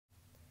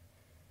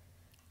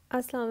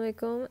Assalamu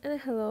alaikum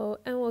and hello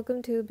and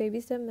welcome to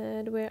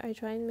BabyStepMED, where I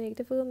try and make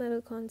difficult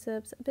medical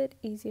concepts a bit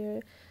easier.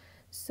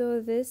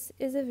 So this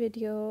is a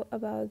video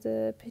about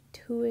the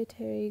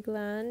pituitary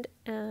gland,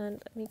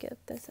 and let me get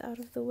this out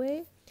of the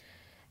way.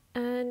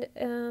 And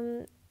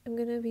I'm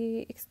going to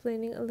be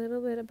explaining a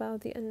little bit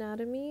about the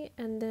anatomy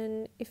and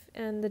then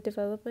the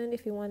development.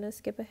 If you want to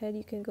skip ahead,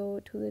 you can go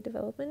to the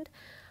development.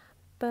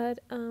 But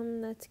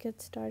let's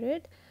get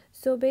started.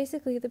 So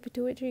basically, the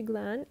pituitary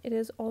gland, it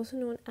is also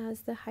known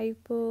as the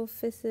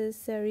hypophysis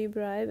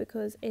cerebri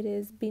because it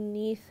is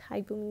beneath.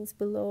 Hypo means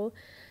below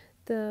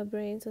the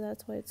brain, so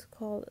that's why it's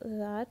called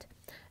that.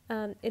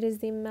 It is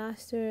the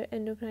master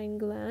endocrine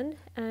gland,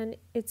 and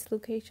its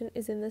location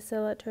is in the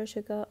sella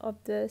turcica of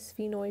the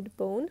sphenoid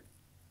bone,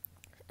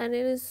 and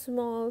it is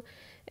small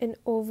and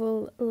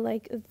oval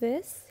like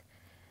this,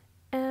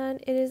 and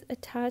it is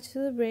attached to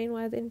the brain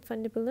via the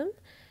infundibulum.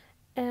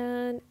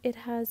 And it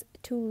has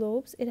two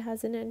lobes. It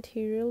has an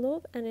anterior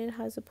lobe and it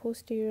has a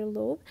posterior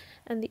lobe,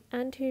 and the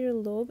anterior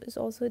lobe is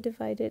also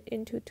divided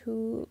into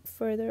two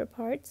further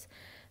parts,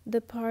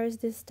 the pars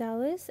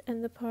distalis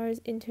and the pars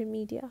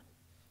intermedia.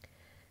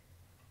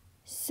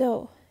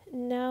 So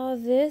now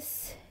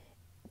this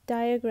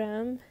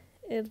diagram,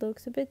 it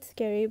looks a bit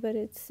scary, but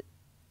it's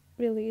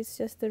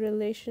just the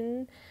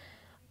relation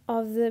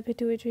of the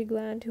pituitary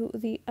gland to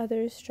the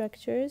other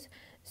structures.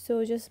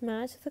 So just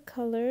match the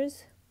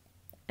colors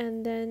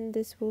and then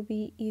this will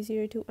be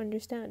easier to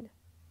understand.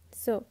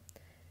 So,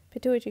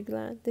 pituitary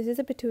gland. This is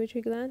a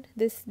pituitary gland,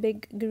 this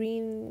big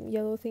green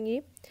yellow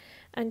thingy.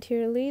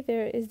 Anteriorly,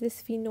 there is the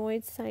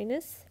sphenoid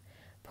sinus.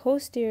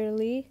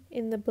 Posteriorly,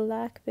 in the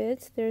black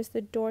bits, there's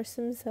the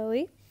dorsum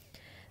celli,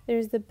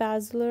 there's the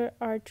basilar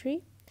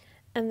artery,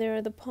 and there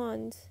are the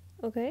pons,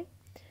 okay?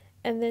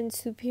 And then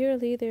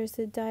superiorly, there's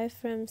the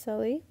diaphragm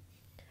celli.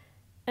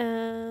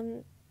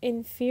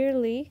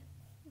 Inferiorly,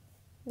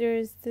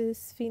 there's the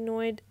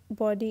sphenoid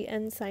body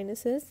and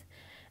sinuses,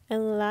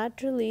 and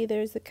laterally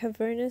there's the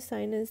cavernous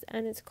sinus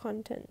and its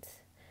contents.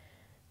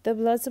 The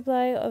blood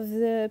supply of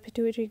the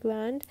pituitary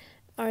gland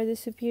are the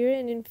superior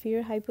and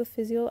inferior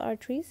hypophyseal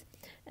arteries,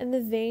 and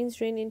the veins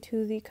drain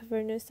into the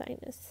cavernous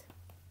sinus.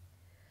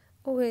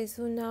 Okay,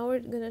 so now we're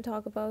going to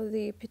talk about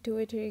the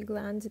pituitary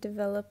gland's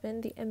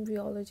development, the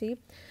embryology.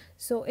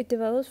 So it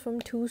develops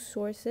from two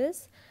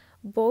sources.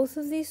 Both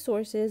of these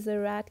sources, the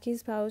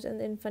Rathke's pouch and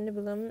the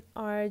infundibulum,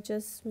 are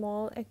just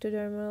small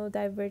ectodermal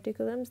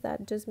diverticulums.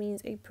 That just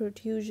means a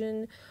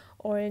protrusion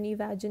or an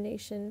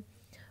evagination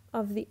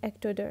of the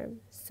ectoderm.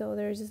 So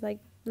there's just like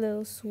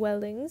little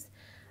swellings.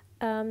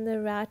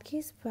 The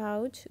Rathke's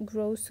pouch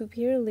grows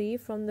superiorly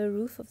from the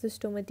roof of the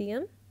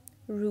stomadeum,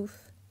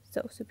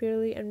 so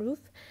superiorly and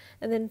roof,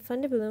 and then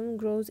fundibulum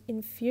grows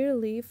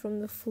inferiorly from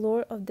the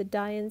floor of the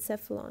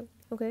diencephalon.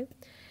 Okay,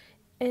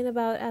 and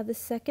about at the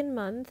second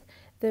month,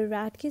 the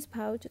Rathke's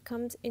pouch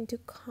comes into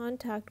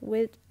contact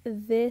with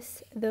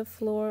the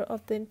floor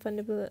of the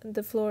infundibulum,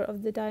 the floor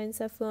of the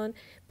diencephalon,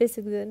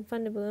 basically the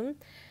infundibulum.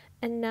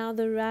 And now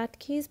the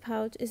Rathke's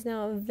pouch is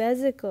now a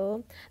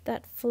vesicle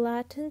that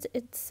flattens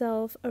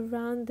itself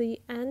around the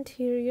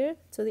anterior,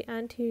 so the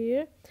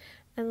anterior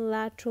and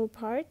lateral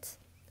parts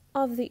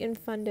of the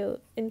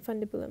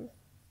infundibulum.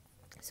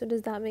 So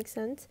does that make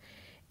sense?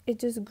 It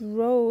just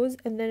grows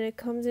and then it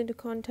comes into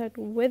contact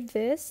with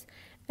this,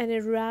 and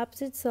it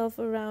wraps itself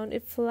around,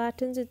 it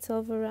flattens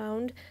itself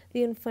around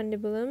the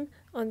infundibulum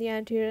on the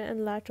anterior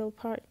and lateral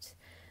parts.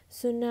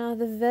 So now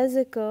the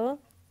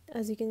vesicle,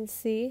 as you can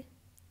see,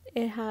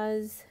 it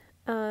has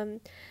the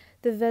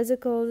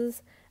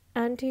vesicle's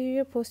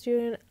anterior,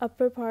 posterior, and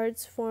upper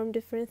parts form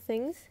different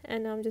things,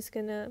 and I'm just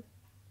gonna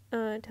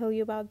tell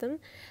you about them.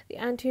 The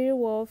anterior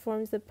wall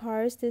forms the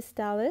pars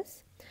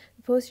distalis,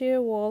 the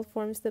posterior wall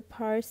forms the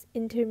pars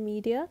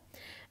intermedia,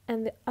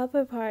 and the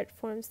upper part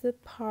forms the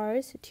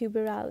pars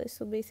tuberalis,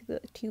 so basically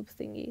a tube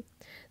thingy,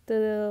 the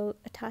little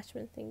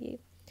attachment thingy.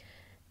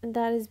 And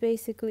that is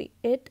basically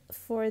it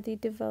for the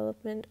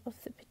development of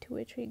the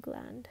pituitary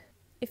gland.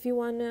 If you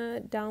want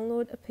to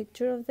download a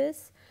picture of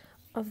this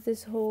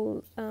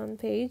whole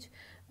page,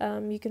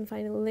 you can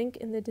find a link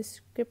in the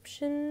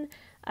description.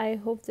 I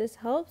hope this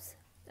helps.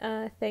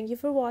 Thank you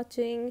for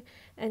watching,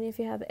 and if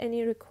you have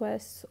any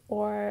requests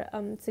or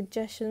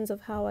suggestions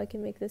of how I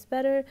can make this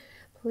better,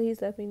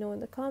 please let me know in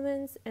the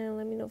comments and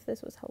let me know if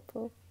this was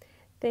helpful.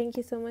 Thank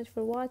you so much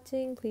for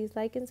watching. Please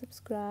like and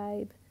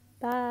subscribe.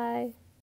 Bye.